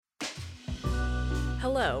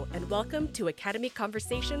Hello, and welcome to Academy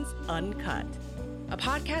Conversations Uncut, a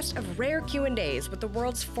podcast of rare Q&As with the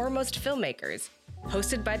world's foremost filmmakers,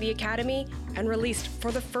 hosted by the Academy and released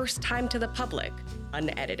for the first time to the public,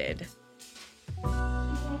 unedited.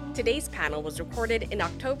 Today's panel was recorded in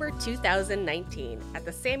October 2019 at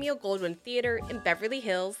the Samuel Goldwyn Theater in Beverly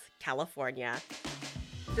Hills, California.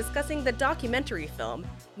 Discussing the documentary film,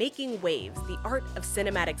 Making Waves, The Art of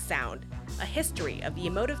Cinematic Sound, a history of the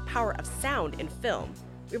emotive power of sound in film,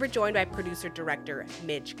 we were joined by producer-director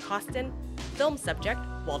Midge Costin, film subject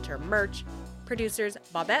Walter Murch, producers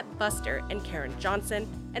Bobette Buster and Karen Johnson,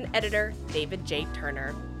 and editor David J.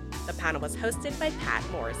 Turner. The panel was hosted by Patt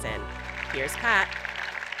Morrison. Here's Pat.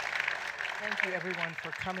 Thank you, everyone, for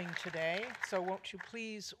coming today. So won't you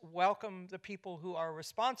please welcome the people who are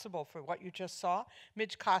responsible for what you just saw.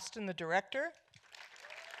 Midge Costin, the director.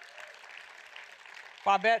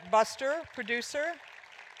 Bobette Buster, producer.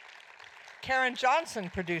 Karen Johnson,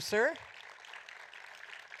 producer.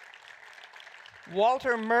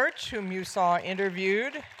 Walter Murch, whom you saw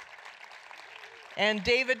interviewed. And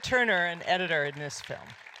David Turner, an editor in this film.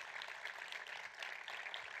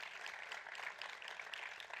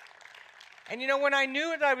 And you know, when I knew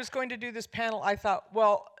that I was going to do this panel, I thought,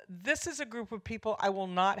 well, this is a group of people I will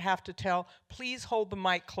not have to tell, please hold the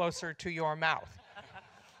mic closer to your mouth.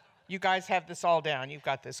 You guys have this all down. You've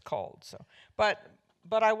got this cold. So, but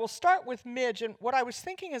I will start with Midge. And what I was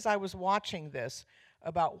thinking as I was watching this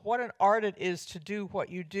about what an art it is to do what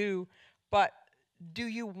you do, but do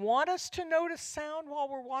you want us to notice sound while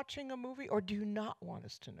we're watching a movie, or do you not want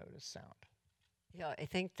us to notice sound? Yeah, I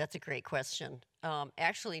think that's a great question.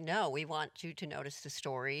 Actually, no, we want you to notice the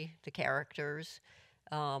story, the characters.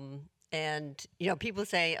 And, you know, people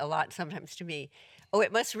say a lot sometimes to me, oh,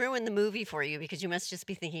 it must ruin the movie for you because you must just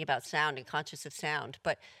be thinking about sound and conscious of sound.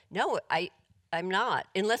 But no, I'm not,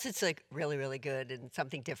 unless it's like really, really good and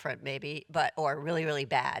something different maybe, or really, really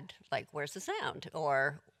bad. Like, where's the sound?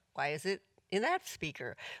 Or why is it in that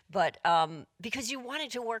speaker? But because you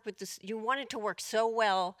wanted to work with this, you wanted to work so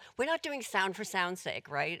well. We're not doing sound for sound's sake,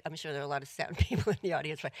 right? I'm sure there are a lot of sound people in the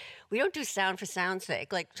audience, but we don't do sound for sound's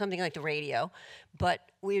sake, like something like the radio, but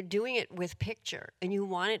we're doing it with picture, and you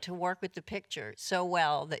want it to work with the picture so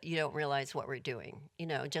well that you don't realize what we're doing. You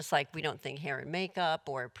know, just like we don't think hair and makeup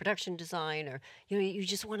or production design, or, you know, you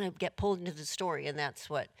just want to get pulled into the story, and that's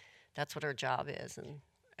what our job is.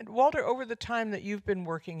 And Walter, over the time that you've been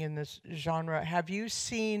working in this genre, have you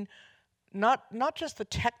seen not just the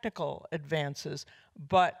technical advances,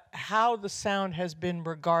 but how the sound has been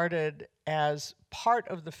regarded as part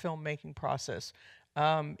of the filmmaking process,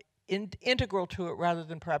 integral to it rather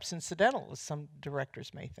than perhaps incidental, as some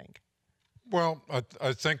directors may think? Well,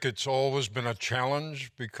 I think it's always been a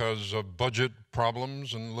challenge because of budget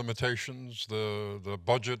problems and limitations. The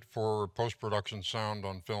budget for post-production sound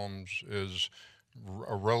on films is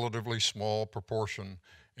a relatively small proportion,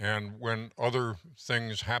 and when other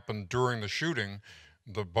things happen during the shooting,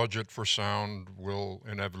 the budget for sound will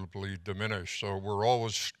inevitably diminish. So we're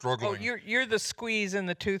always struggling. Oh, you're the squeeze in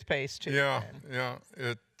the toothpaste too. Yeah,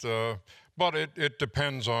 but it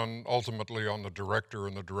depends ultimately on the director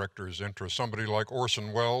and the director's interest. Somebody like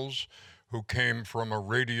Orson Welles, who came from a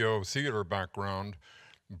radio theater background,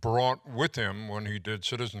 brought with him, when he did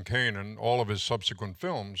Citizen Kane and all of his subsequent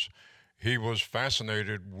films, he was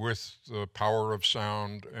fascinated with the power of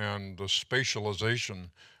sound and the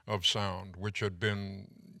spatialization of sound, which had been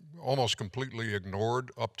almost completely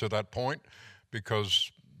ignored up to that point,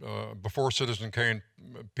 because before Citizen Kane,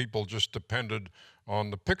 people just depended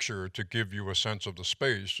on the picture to give you a sense of the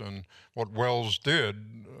space. And what Welles did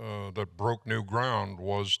that broke new ground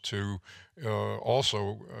was to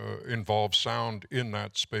also involve sound in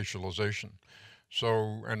that spatialization.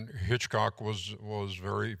 So, and Hitchcock was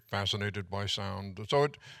very fascinated by sound. So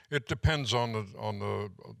it depends on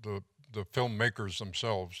the filmmakers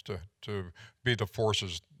themselves to be the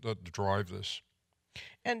forces that drive this.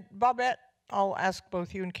 And Bobette, I'll ask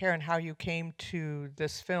both you and Karen how you came to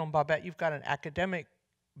this film. Bobette, you've got an academic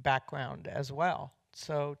background as well.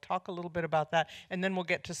 So talk a little bit about that, and then we'll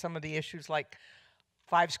get to some of the issues like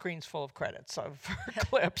 5 screens full of credits of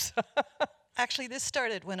clips. Actually, this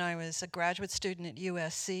started when I was a graduate student at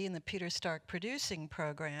USC in the Peter Stark producing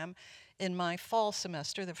program. In my fall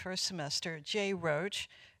semester, the first semester, Jay Roach,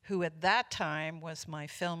 who at that time was my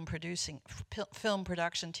film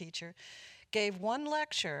production teacher, gave one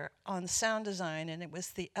lecture on sound design, and it was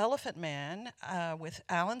The Elephant Man with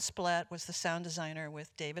Alan Splett was the sound designer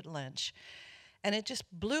with David Lynch. And it just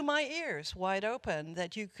blew my ears wide open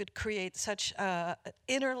that you could create such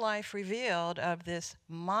inner life revealed of this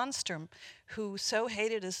monster who so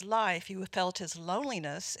hated his life, you felt his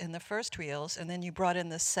loneliness in the first reels, and then you brought in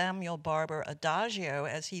the Samuel Barber adagio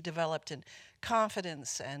as he developed in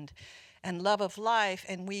confidence and love of life,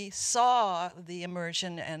 and we saw the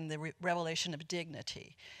immersion and the revelation of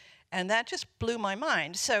dignity. And that just blew my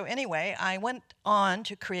mind. So anyway, I went on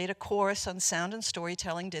to create a course on sound and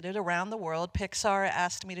storytelling, did it around the world. Pixar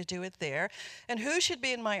asked me to do it there. And who should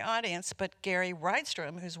be in my audience but Gary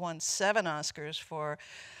Rydstrom, who's won 7 Oscars for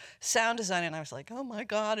sound design. And I was like, oh my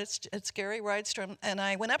God, it's Gary Rydstrom. And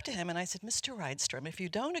I went up to him and I said, Mr. Rydstrom, if you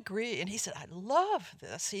don't agree, and he said, I love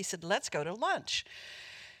this. He said, let's go to lunch.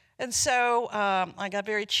 And so I got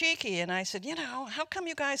very cheeky, and I said, you know, how come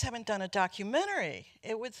you guys haven't done a documentary?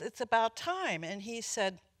 It's about time. And he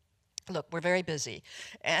said, look, we're very busy.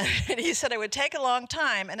 And he said it would take a long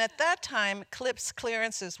time. And at that time, clips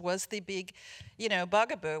clearances was the big,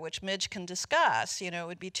 bugaboo, which Midge can discuss. It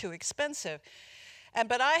would be too expensive.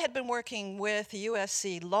 But I had been working with the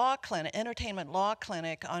USC Law Clinic, Entertainment Law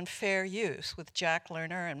Clinic on fair use with Jack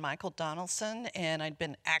Lerner and Michael Donaldson, and I'd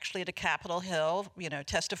been actually at Capitol Hill,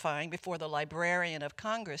 testifying before the Librarian of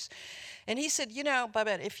Congress. And he said,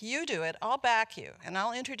 Bobette, if you do it, I'll back you, and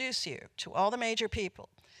I'll introduce you to all the major people.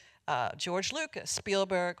 George Lucas,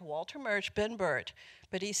 Spielberg, Walter Murch, Ben Burt.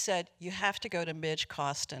 But he said, you have to go to Midge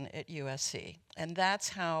Costin at USC. And that's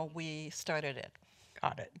how we started it.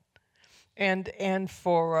 Got it. And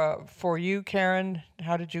for you, Karen,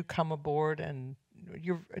 how did you come aboard? And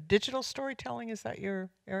your digital storytelling, is that your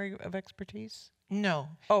area of expertise? No.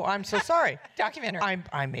 Oh, I'm so sorry. Documentary.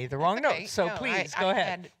 I made the wrong note. So no, please go ahead. I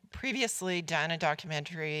had previously done a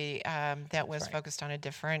documentary that was focused on a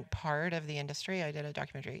different part of the industry. I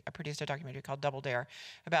produced a documentary called Double Dare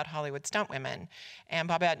about Hollywood stunt women, and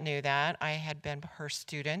Bobette knew that. I had been her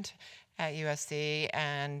student at USC,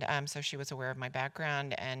 and so she was aware of my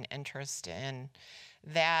background and interest in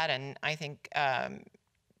that, and I think,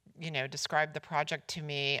 described the project to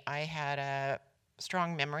me. I had a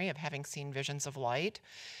strong memory of having seen Visions of Light,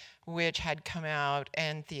 which had come out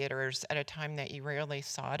in theaters at a time that you rarely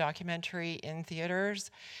saw a documentary in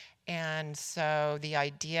theaters, and so the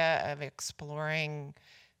idea of exploring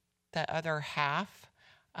the other half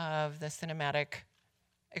of the cinematic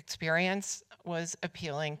experience was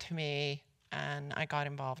appealing to me, and I got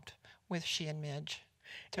involved with she and Midge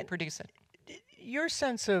to produce it. Your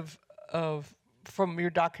sense of from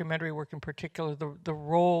your documentary work in particular, the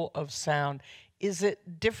role of sound, is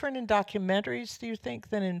it different in documentaries, do you think,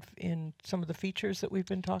 than in some of the features that we've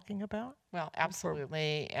been talking about? Well,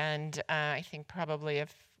 absolutely, and I think probably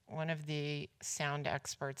if one of the sound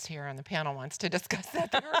experts here on the panel wants to discuss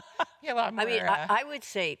that, there will be a lot more. I mean, I would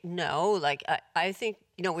say no. Like, I think,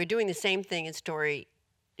 we're doing the same thing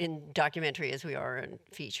in documentary as we are in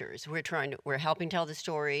features. We're helping tell the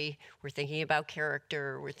story. We're thinking about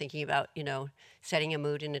character. We're thinking about, setting a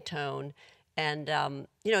mood and a tone. And,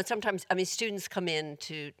 sometimes, students come in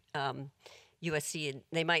to USC and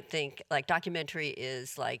they might think, like, documentary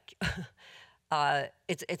is like...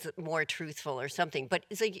 it's more truthful or something, but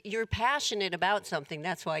it's like you're passionate about something.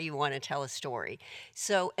 That's why you want to tell a story.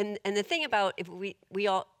 So, and the thing about if we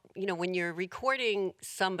all, when you're recording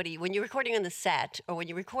somebody, when you're recording on the set or when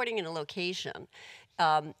you're recording in a location,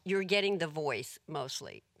 you're getting the voice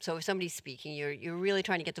mostly. So if somebody's speaking, you're really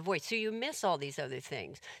trying to get the voice. So you miss all these other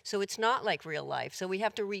things. So it's not like real life. So we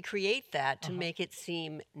have to recreate that to make it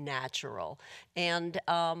seem natural. And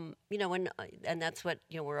and that's what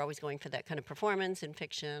we're always going for, that kind of performance in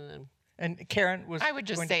fiction. And Karen was. I would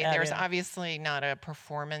just say there's obviously not a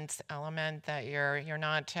performance element, that you're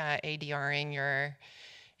not ADRing your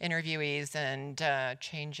interviewees and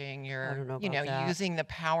changing your, using the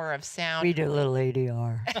power of sound. We do a little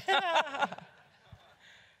ADR.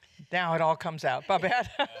 Now it all comes out. Bobette?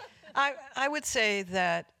 I would say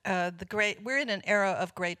that we're in an era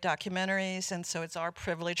of great documentaries, and so it's our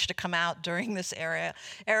privilege to come out during this era.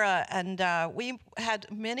 And we had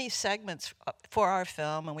many segments for our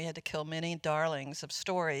film, and we had to kill many darlings of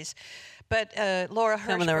stories. But Laura Hirschberg...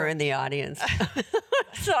 Some of them are in the audience.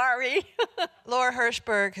 Sorry. Laura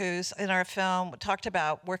Hirschberg, who's in our film, talked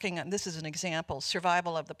about working on, this is an example,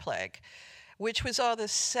 Survival of the Plague, which was all the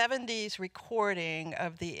 70s recording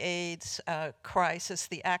of the AIDS crisis,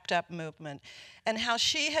 the ACT UP movement, and how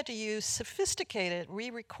she had to use sophisticated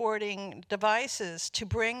re-recording devices to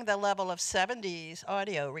bring the level of 70s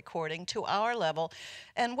audio recording to our level.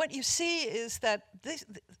 And what you see is that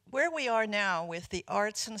where we are now with the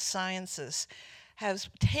arts and sciences has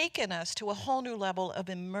taken us to a whole new level of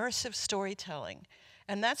immersive storytelling.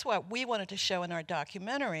 And that's what we wanted to show in our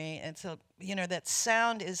documentary. And so, that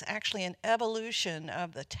sound is actually an evolution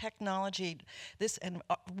of the technology. And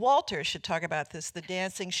Walter should talk about this, the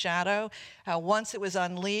dancing shadow, how once it was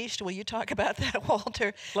unleashed. Will you talk about that,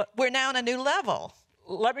 Walter? We're now on a new level.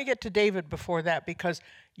 Let me get to David before that, because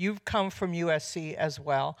you've come from USC as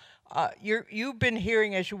well. You've been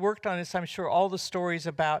hearing, as you worked on this, I'm sure, all the stories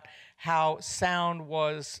about how sound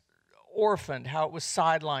was orphaned, how it was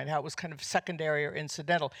sidelined, how it was kind of secondary or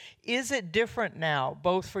incidental. Is it different now,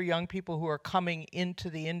 both for young people who are coming into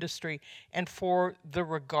the industry and for the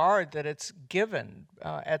regard that it's given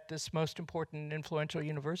at this most important and influential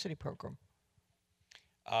university program?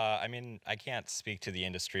 I mean, I can't speak to the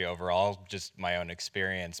industry overall, just my own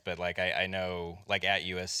experience, but like I know, like at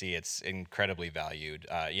USC, it's incredibly valued.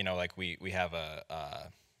 Like we have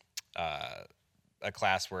a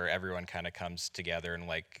class where everyone kind of comes together, and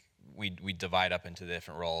like we divide up into the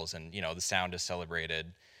different roles, and the sound is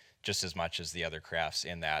celebrated just as much as the other crafts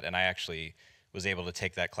in that. And I actually was able to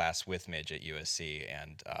take that class with Midge at USC,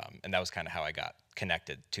 and that was kind of how I got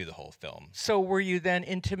connected to the whole film. So were you then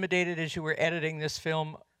intimidated as you were editing this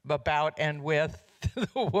film about and with the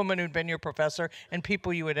woman who'd been your professor and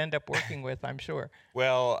people you would end up working with, I'm sure?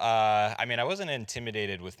 Well, I mean, I wasn't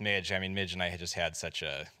intimidated with Midge. I mean, Midge and I had just had such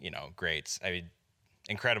a,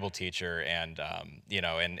 incredible teacher, and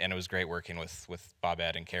and it was great working with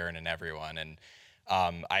Bobette and Karen and everyone. And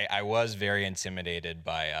I was very intimidated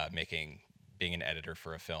by being an editor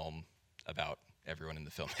for a film about everyone in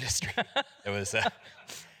the film industry. It was,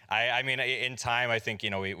 I mean, in time, I think,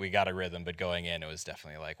 we got a rhythm, but going in, it was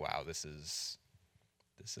definitely like, wow, this is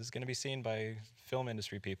going to be seen by film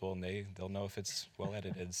industry people, and they'll know if it's well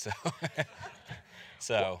edited.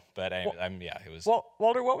 So, but it was. Well,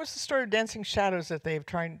 Walter, what was the story of Dancing Shadows that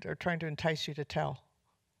are trying to entice you to tell?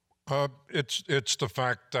 It's the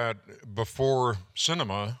fact that before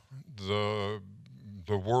cinema, the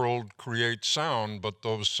world creates sound, but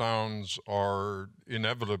those sounds are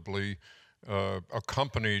inevitably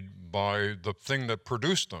accompanied by the thing that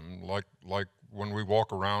produced them. Like when we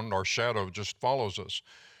walk around, our shadow just follows us.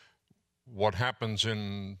 What happens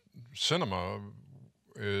in cinema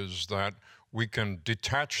is that we can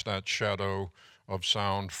detach that shadow of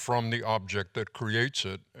sound from the object that creates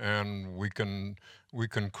it, and we can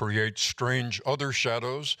create strange other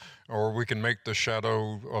shadows, or we can make the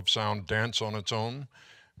shadow of sound dance on its own.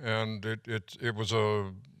 And it was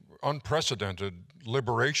a unprecedented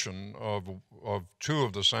liberation of two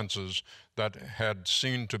of the senses that had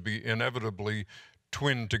seemed to be inevitably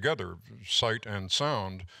twinned together, sight and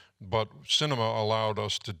sound. But cinema allowed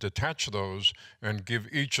us to detach those and give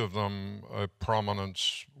each of them a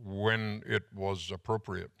prominence when it was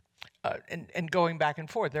appropriate. And going back and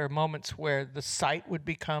forth, there are moments where the sight would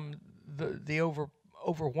become the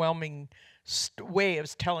overwhelming way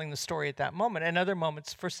of telling the story at that moment, and other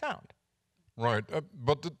moments for sound. Right,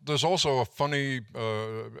 but there's also a funny,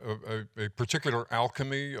 a particular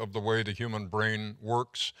alchemy of the way the human brain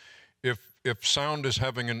works. If sound is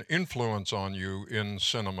having an influence on you in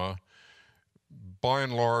cinema, by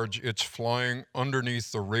and large, it's flying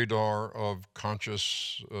underneath the radar of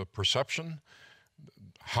conscious perception,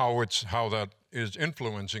 how that is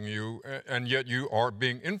influencing you, and yet you are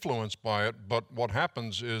being influenced by it. But what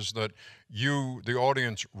happens is that you, the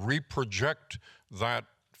audience, reproject that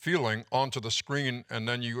feeling onto the screen, and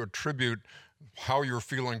then you attribute how you're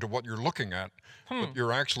feeling to what you're looking at. But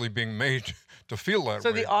you're actually being made to feel that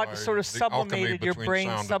way. So the sort of sublimated, your brain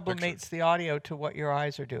sublimates the audio to what your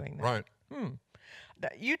eyes are doing. Right.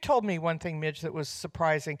 You told me one thing, Midge, that was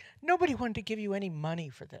surprising. Nobody wanted to give you any money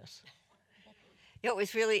for this. It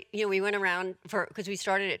was really, we went around because we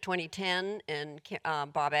started at 2010, and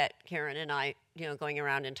Bobette, Karen, and I, going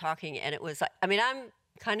around and talking, and it was, I'm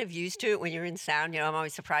kind of used to it when you're in sound. I'm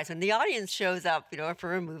always surprised when the audience shows up,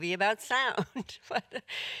 for a movie about sound. But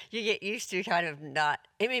you get used to kind of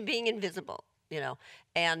being invisible,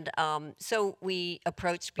 And so we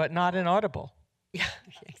approached people. But not inaudible. Yeah,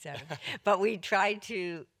 exactly. But we tried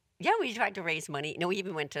to raise money. We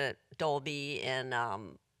even went to Dolby, and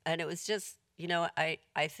it was just, I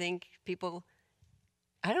think people,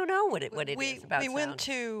 I don't know what it is about sound. We went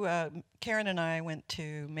to, Karen and I went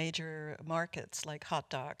to major markets like Hot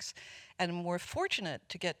Dogs, and we're fortunate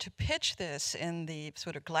to get to pitch this in the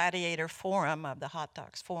sort of gladiator forum of the Hot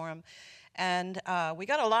Dogs Forum. And we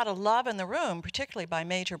got a lot of love in the room, particularly by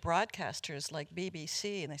major broadcasters like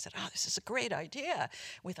BBC. And they said, this is a great idea.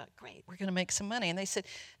 We thought, great, we're going to make some money. And they said,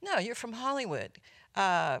 no, you're from Hollywood.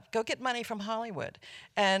 Go get money from Hollywood.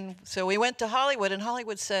 And so we went to Hollywood, and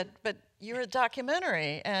Hollywood said, but you're a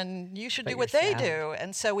documentary, and you should do what they do.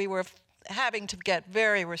 And so we were having to get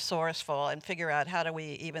very resourceful and figure out how do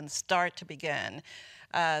we even start to begin.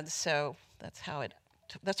 So that's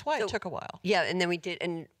why it took a while. Yeah, and then we did,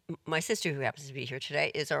 and my sister, who happens to be here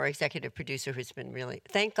today, is our executive producer, who's been really,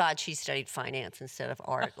 thank God she studied finance instead of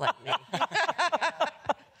art like me.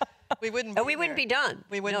 We wouldn't be done.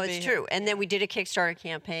 We wouldn't No, be it's true. And then we did a Kickstarter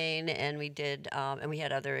campaign, and we did, and we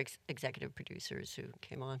had other executive producers who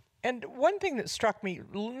came on. And one thing that struck me,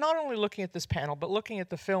 not only looking at this panel, but looking at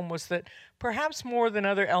the film, was that perhaps more than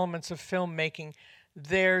other elements of filmmaking,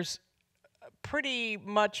 there's pretty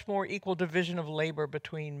much more equal division of labor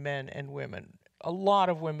between men and women. A lot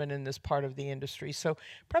of women in this part of the industry. So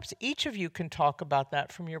perhaps each of you can talk about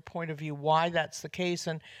that from your point of view, why that's the case,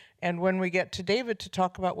 and when we get to David, to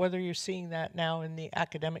talk about whether you're seeing that now in the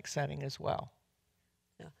academic setting as well.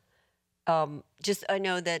 I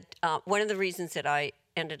know that one of the reasons that I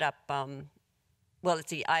ended up, well, let's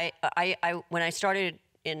see, I when I started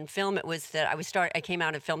in film, it was that I came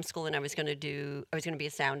out of film school and I was going to be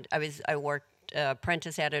a sound. I worked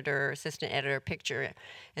apprentice editor, assistant editor, picture,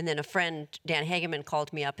 and then a friend, Dan Hageman,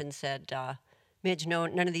 called me up and said, Midge,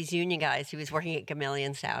 none of these union guys. He was working at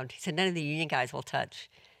Gamalion Sound. He said none of the union guys will touch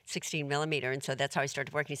 16 millimeter, and so that's how I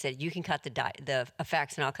started working. He said, you can cut the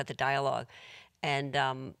effects and I'll cut the dialogue, and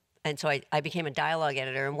so I became a dialogue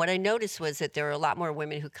editor. And what I noticed was that there were a lot more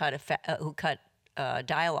women who cut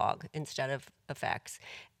dialogue instead of effects.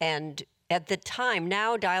 And at the time,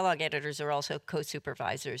 now dialogue editors are also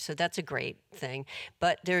co-supervisors, so that's a great thing.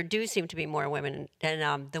 But there do seem to be more women,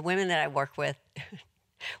 and the women that I work with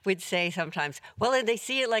would say sometimes, well, they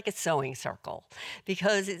see it like a sewing circle,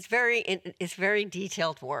 because it's very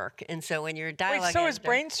detailed work. And so when you're a dialogue Wait, so editor, is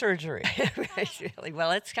brain surgery. really,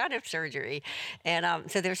 well, it's kind of surgery. And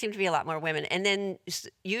so there seem to be a lot more women. And then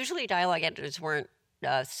usually dialogue editors weren't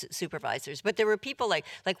supervisors, but there were people like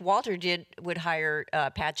Walter would hire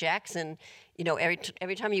Pat Jackson. You know,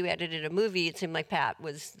 every time you edited a movie, it seemed like Pat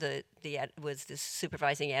was the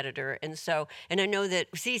supervising editor. And I know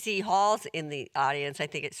that CeCe Hall's in the audience. I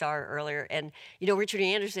think it saw her earlier, and Richard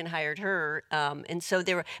Anderson hired her. And so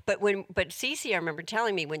there were, but CeCe, I remember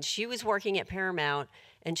telling me when she was working at Paramount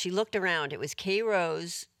and she looked around, it was Kay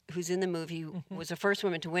Rose, who's in the movie, was the first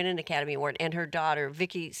woman to win an Academy Award, and her daughter,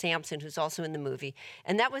 Vicki Sampson, who's also in the movie.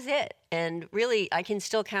 And that was it. And really, I can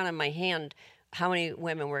still count on my hand how many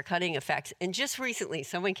women were cutting effects. And just recently,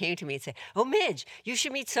 someone came to me and said, oh, Midge, you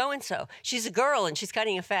should meet so-and-so. She's a girl, and she's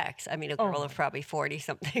cutting effects. I mean, a girl of probably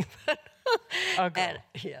 40-something. A girl.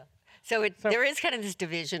 Yeah. So there is kind of this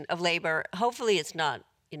division of labor. Hopefully it's not,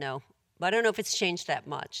 I don't know if it's changed that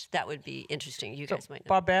much. That would be interesting. You guys might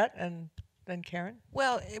know. Bobette and then Karen?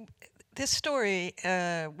 Well, this story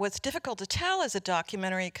was difficult to tell as a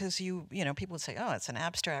documentary because people would say, oh, it's an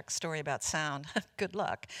abstract story about sound. Good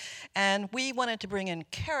luck. And we wanted to bring in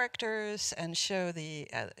characters and show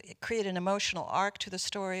create an emotional arc to the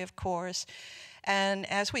story, of course.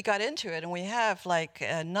 And as we got into it, and we have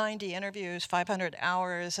 90 interviews, 500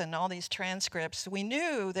 hours, and all these transcripts, we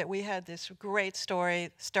knew that we had this great story,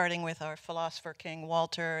 starting with our philosopher king,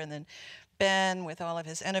 Walter, and then Ben with all of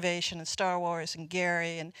his innovation in Star Wars, and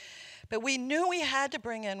Gary. But we knew we had to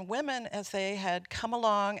bring in women as they had come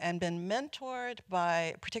along and been mentored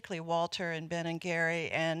by particularly Walter and Ben and Gary.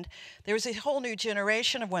 And there was a whole new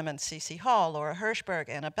generation of women, CeCe Hall, Laura Hirschberg,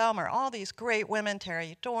 Anna Belmer, all these great women,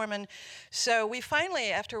 Terry Dorman. So we finally,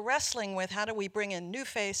 after wrestling with how do we bring in new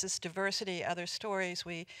faces, diversity, other stories,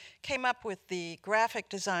 we came up with the graphic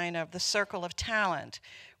design of the Circle of Talent,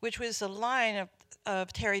 which was a line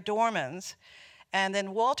of Terry Dorman's. And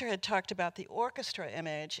then Walter had talked about the orchestra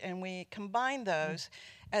image, and we combined those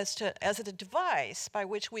as a device by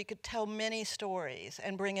which we could tell many stories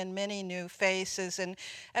and bring in many new faces and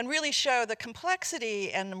really show the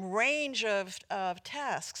complexity and range of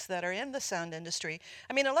tasks that are in the sound industry.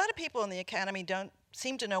 I mean, a lot of people in the Academy don't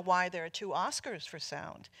seem to know why there are 2 Oscars for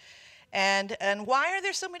sound. And why are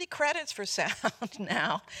there so many credits for sound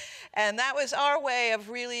now? And that was our way of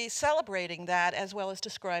really celebrating that as well as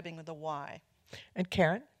describing the why. And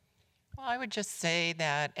Karen? Well, I would just say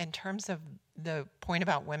that in terms of the point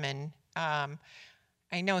about women, I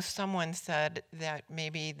know someone said that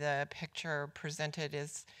maybe the picture presented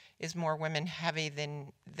is more women heavy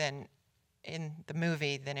than in the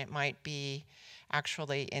movie than it might be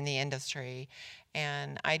actually in the industry.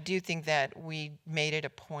 And I do think that we made it a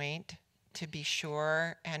point to be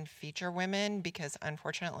sure and feature women, because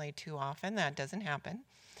unfortunately too often that doesn't happen.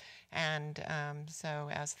 And so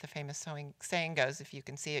as the famous saying goes, if you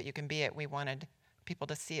can see it, you can be it. We wanted people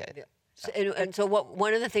to see it. So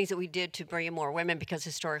one of the things that we did to bring in more women, because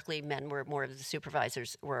historically men were more of the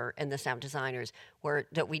supervisors and the sound designers, were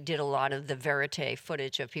that we did a lot of the verite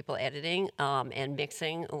footage of people editing and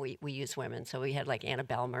mixing. We used women. So we had like Anna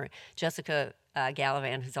Belmer, Jessica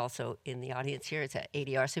Gallivan, who's also in the audience here, is an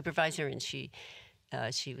ADR supervisor, and she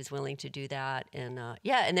was willing to do that. And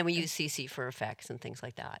and then we used CC for effects and things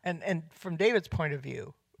like that. And from David's point of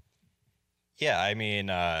view. Yeah, I mean,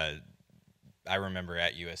 I remember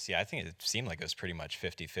at USC, I think it seemed like it was pretty much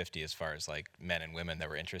 50-50 as far as like men and women that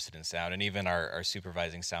were interested in sound. And even our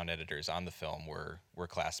supervising sound editors on the film were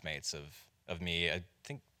classmates of me. I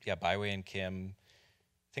think, Byway and Kim,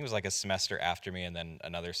 I think it was like a semester after me, and then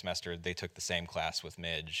another semester they took the same class with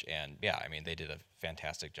Midge. And I mean, they did a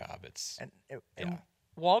fantastic job. And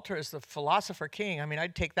Walter is the philosopher king. I mean,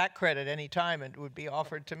 I'd take that credit any time, and it would be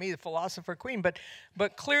offered to me, the philosopher queen. But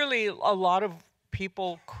clearly a lot of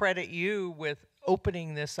people credit you with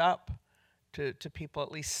opening this up to people,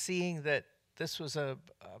 at least seeing that this was a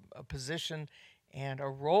position and a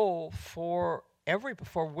role for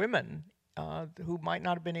women who might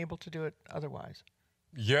not have been able to do it otherwise.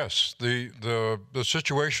 Yes, the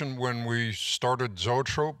situation when we started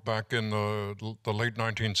Zoetrope back in the late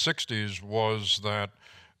 1960s was that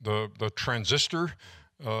the transistor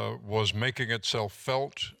was making itself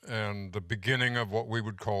felt, and the beginning of what we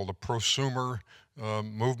would call the prosumer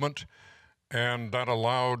movement, and that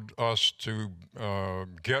allowed us to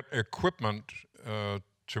get equipment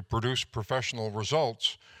to produce professional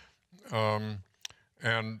results.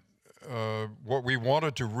 What we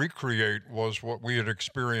wanted to recreate was what we had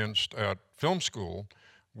experienced at film school,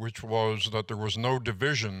 which was that there was no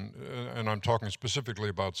division, and I'm talking specifically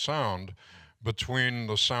about sound, between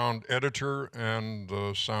the sound editor and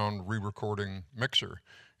the sound re-recording mixer.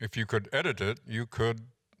 If you could edit it, you could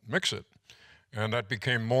mix it. And that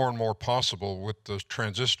became more and more possible with the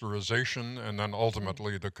transistorization and then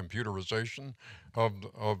ultimately the computerization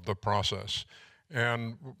of the process.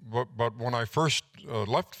 But when I first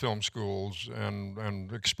left film schools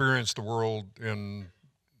and experienced the world in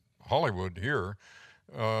Hollywood here,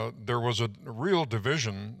 there was a real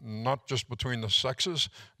division, not just between the sexes,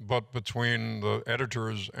 but between the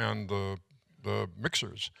editors and the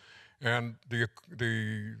mixers. And the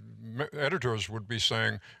editors would be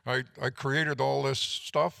saying, I created all this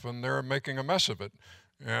stuff and they're making a mess of it.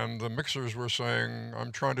 And the mixers were saying,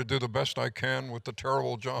 I'm trying to do the best I can with the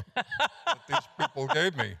terrible job that these people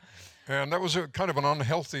gave me. And that was a kind of an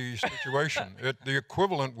unhealthy situation. The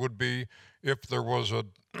equivalent would be if there was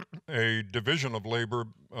a division of labor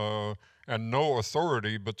and no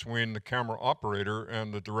authority between the camera operator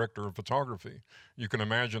and the director of photography. You can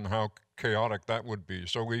imagine how chaotic that would be.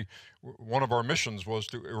 So one of our missions was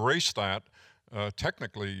to erase that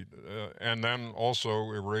technically, and then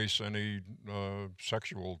also erase any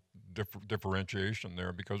sexual differentiation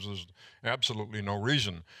there, because there's absolutely no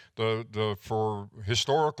reason. For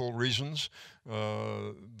historical reasons,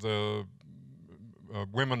 the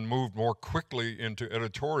women moved more quickly into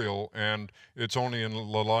editorial, and it's only in the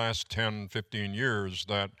last 10, 15 years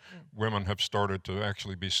that women have started to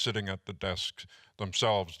actually be sitting at the desks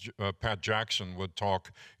themselves. Pat Jackson would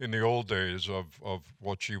talk in the old days of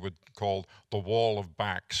what she would call the wall of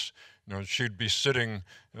backs. You know, she'd be sitting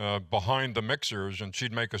behind the mixers, and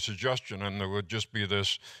she'd make a suggestion, and there would just be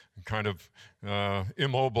this kind of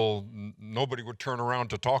immobile. Nobody would turn around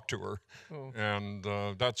to talk to her, and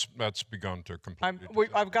that's begun to completely.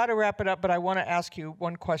 I've got to wrap it up, but I want to ask you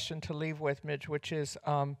one question to leave with, Midge, which is,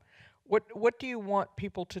 what do you want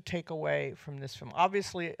people to take away from this film?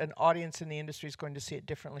 Obviously, an audience in the industry is going to see it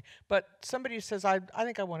differently, but somebody who says, I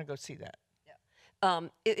think I want to go see that.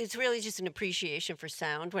 It's really just an appreciation for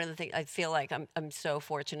sound. One of the things I feel like I'm so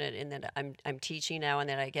fortunate in that I'm teaching now, and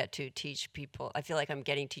that I get to teach people. I feel like I'm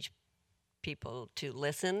getting to teach people to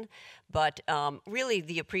listen, but really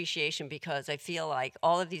the appreciation, because I feel like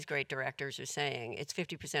all of these great directors are saying it's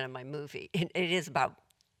 50% of my movie. It is about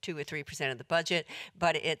 2 or 3% of the budget,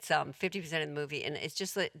 but it's 50% of the movie, and it's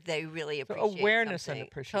just that they really appreciate awareness something. and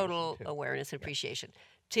appreciation. Total too. Awareness and appreciation.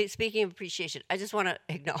 Speaking of appreciation, I just want to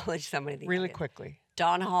acknowledge somebody. Really quickly.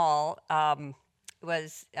 Don Hall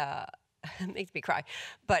was makes me cry,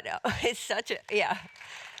 but it's such a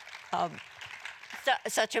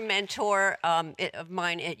such a mentor of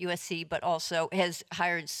mine at USC, but also has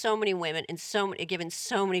hired so many women and given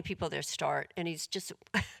so many people their start, and he's just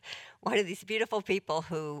one of these beautiful people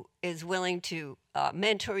who is willing to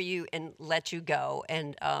mentor you and let you go.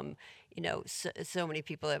 And you know, so many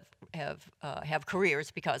people have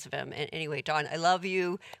careers because of him. And anyway, Don, I love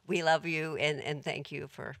you. We love you, and thank you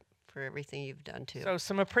for everything you've done too. So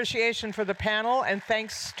some appreciation for the panel, and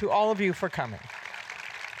thanks to all of you for coming.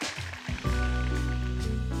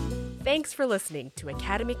 Thanks for listening to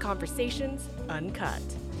Academy Conversations Uncut.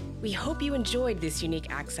 We hope you enjoyed this unique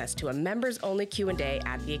access to a members-only Q&A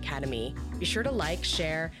at the Academy. Be sure to like,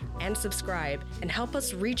 share, and subscribe, and help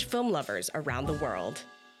us reach film lovers around the world.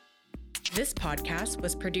 This podcast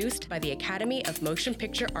was produced by the Academy of Motion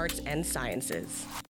Picture Arts and Sciences.